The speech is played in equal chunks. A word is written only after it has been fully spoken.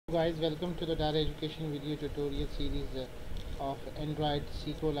Guys, welcome to the data education video tutorial series of Android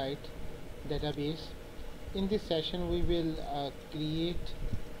SQLite Database. In this session we will create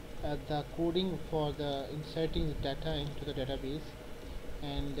the coding for the inserting the data into the database,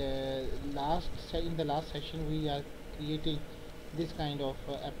 and in the last session we are creating this kind of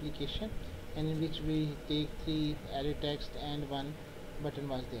application, and in which we take 3 array text and 1 button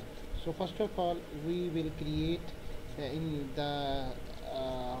was there. So first of all we will create in the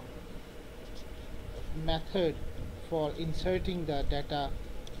uh, method for inserting the data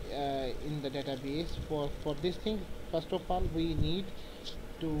in the database. For this thing, first of all we need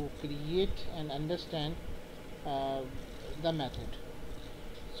to create and understand uh, the method.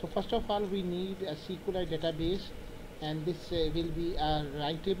 So first of all we need a SQLite database, and this will be a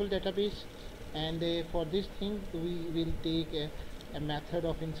writable database, and for this thing we will take a method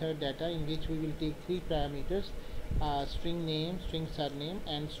of insert data in which we will take 3 parameters: string name, string surname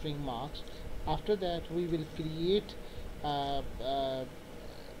and string marks. After that we will create uh, uh,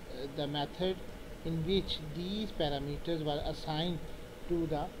 the method in which these parameters were assigned to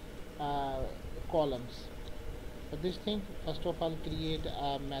the columns. For this thing, first of all create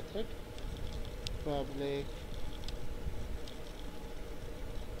a method public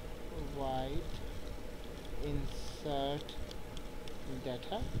void insert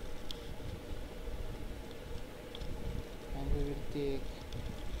data, and we will take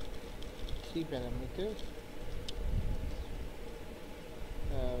 3 parameters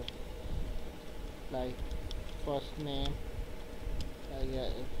like first name,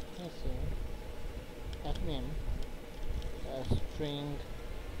 name, string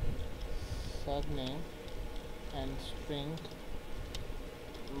surname and string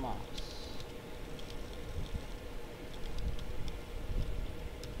marks.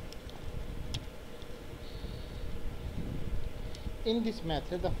 In this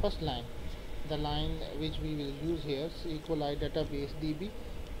method, the first line, the line which we will use here, SQLite Database DB,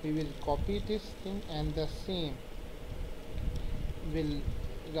 we will copy this thing and the same will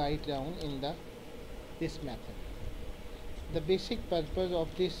write down in this method. The basic purpose of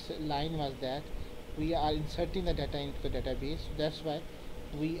this line was that we are inserting the data into the database, so that's why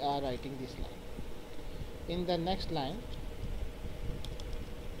we are writing this line. In the next line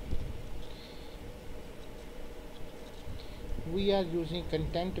we are using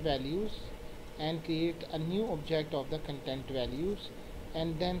content values and create a new object of the content values,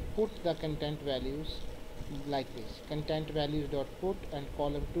 and then put the content values like this: content values dot put and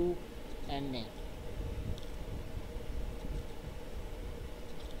column 2 and name.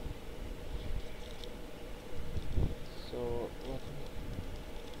 So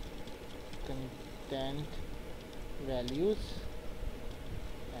content values,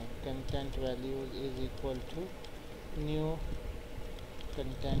 and content values is equal to new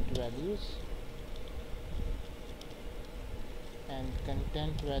content values, and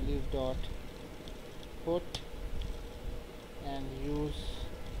content values dot put and use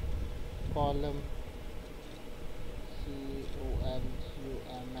column column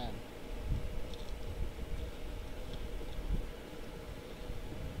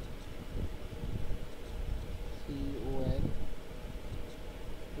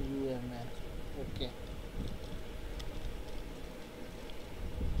okay,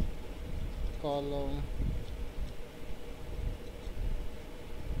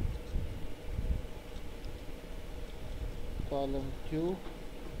 column Q,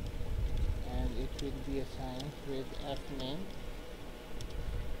 and it will be assigned with f name,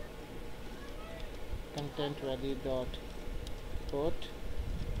 content value dot put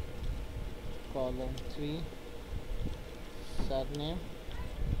column 3 surname,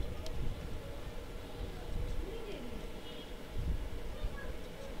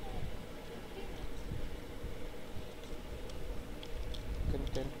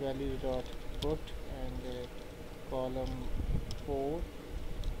 content value dot put and column 4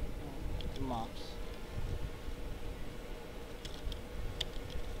 marks.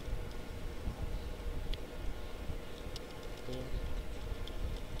 Okay.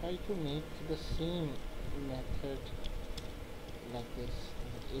 Try to make the same method like this.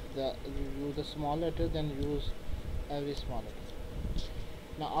 If you use the small letter, then use every small letter.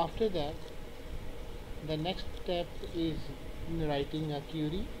 Now after that, the next step is writing a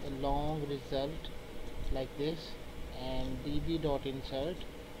query, a long result like this, and db.insert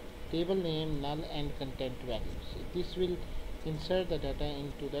table name, null and content values. This will insert the data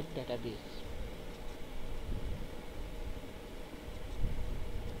into the database.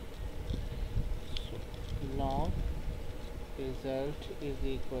 So long result is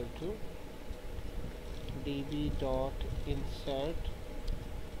equal to db.insert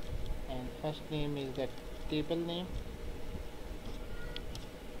first name is the table name,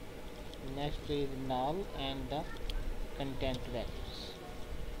 next is null and the content values.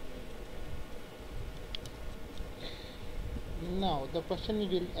 Now the question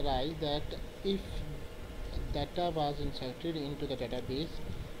will arise that if data was inserted into the database,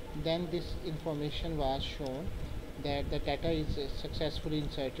 then this information was shown that the data is successfully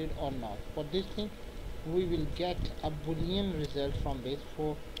inserted or not. For this thing we will get a boolean result from this.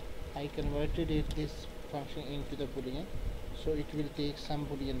 For I converted this function into the boolean, so it will take some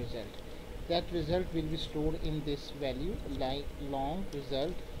boolean result. That result will be stored in this value like long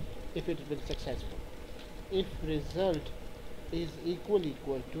result if it will be successful. If result is equal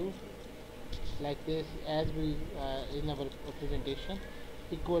to like this, as we in our presentation,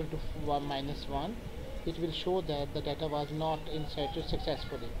 equal to 1 minus 1, it will show that the data was not inserted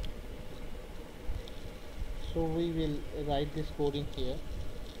successfully. So we will write this code in here.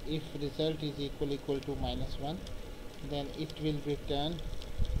 If result is equal to minus 1, then it will return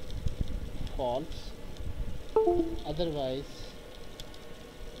false, otherwise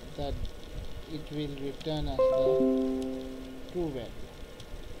that it will return us the true value.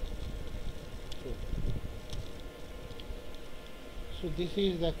 So this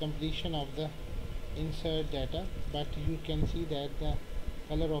is the completion of the insert data, but you can see that the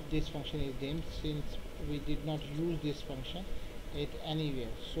color of this function is dim since we did not use this function it anywhere.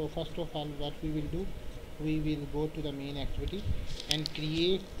 So first of all, what we will do, we will go to the main activity and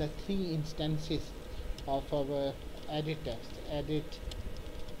create the 3 instances of our edit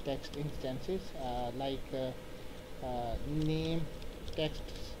text instances, name text,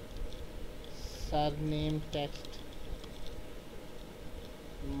 surname text,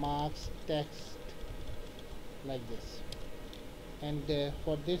 marks text, like this. And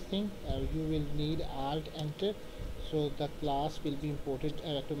for this thing you will need alt enter, so the class will be imported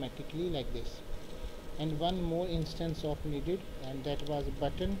automatically like this. And one more instance of needed, and that was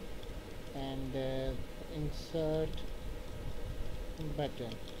button, and insert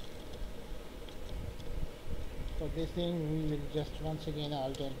button. For this thing we will just once again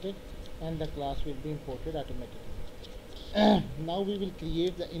alt enter, and the class will be imported automatically. Now we will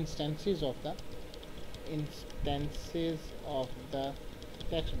create the instances of the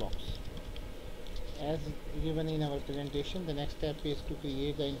text box as given in our presentation. The next step is to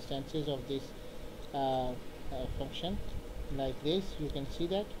create the instances of this function like this. You can see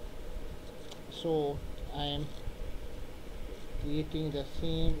that. So I am creating the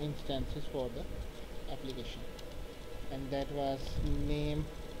same instances for the application, and that was name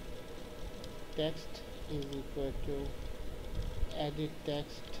text is equal to edit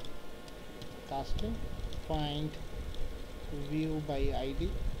text casting, find view by id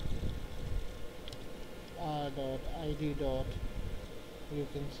r.id dot, you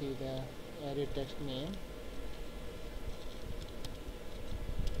can see the edit text name.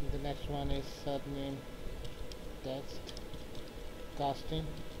 The next one is surname text casting,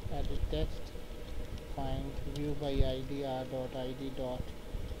 edit text, find view by id r.id dot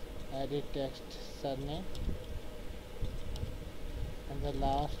edit text surname. And the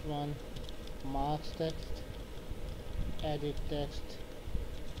last one, marks text, edit text,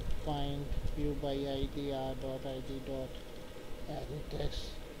 find view by id r.id dot edit text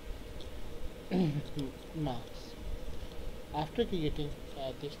marks. After creating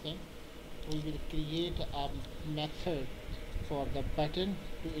this thing, we will create a method for the button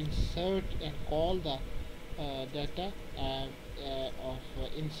to insert and call the data of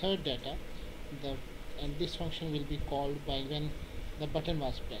insert data, and this function will be called by when the button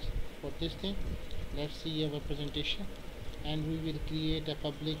was pressed. For this thing, let's see our presentation, and we will create a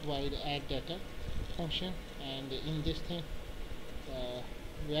public void add data function, and in this thing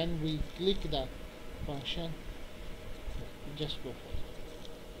when we click the function, just go for it.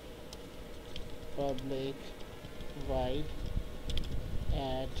 Public void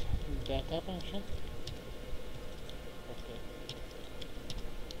add data function. Okay.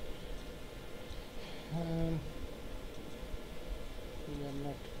 We are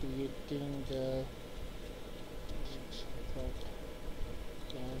not creating the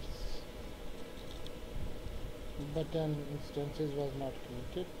button instances was not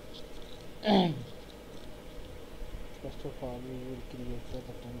created. First of all, we will create the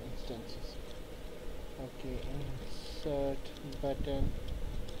button instances. Okay, insert button,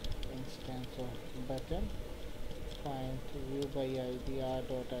 instance of button, find view by id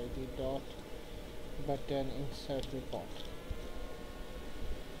r.id dot button insert report.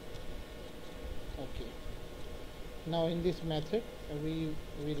 Okay, now in this method we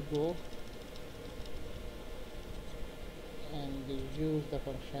will go and use the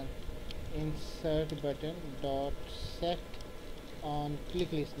function insert button dot set on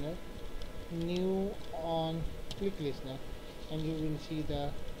click listener, new on click listener, and you will see the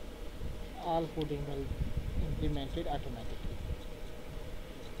all coding will implemented automatically.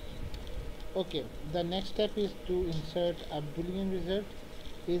 Okay, the next step is to insert a boolean result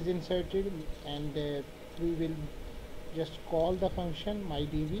is inserted, and we will just call the function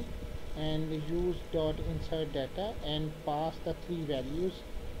mydb and use dot insert data and pass the three values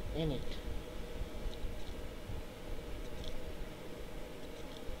in it.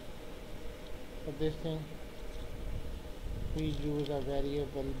 For this thing we use a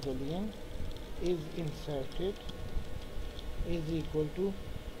variable boolean is inserted is equal to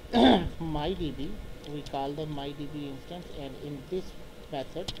mydb. We call the mydb instance, and in this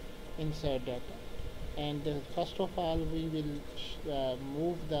method insert data, and first of all we will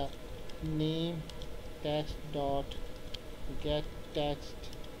move the name text dot get text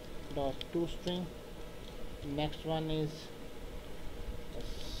dot toString. Next one is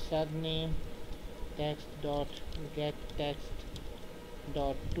surname text dot get text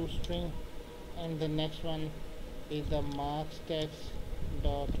dot toString, and the next one is the marks text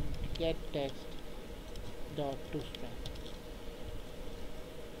dot get text dot toString.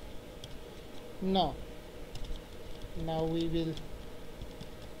 Now we will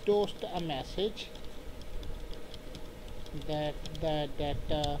toast a message that the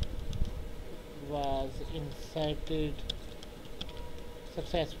data was inserted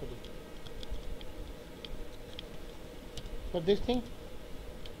successfully. For this thing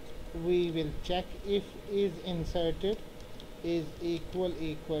we will check if is inserted is equal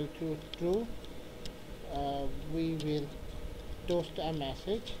to true. We will toast a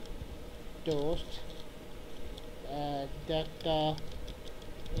message toast data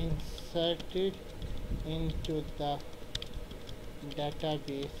inserted into the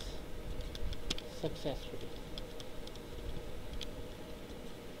database successfully,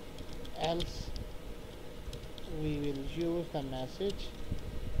 else we will use the message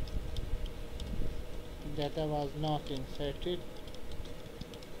data was not inserted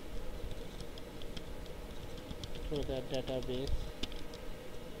to the database.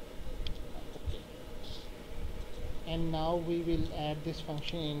 Okay. And now we will add this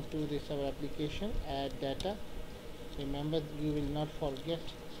function into this our application, add data. Remember, you will not forget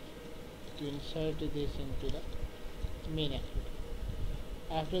to insert this into the main activity.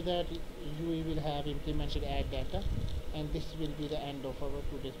 After that we will have implemented add data, and this will be the end of our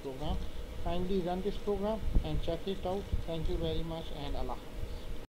today's program. Kindly run this program and check it out. Thank you very much, and Allah.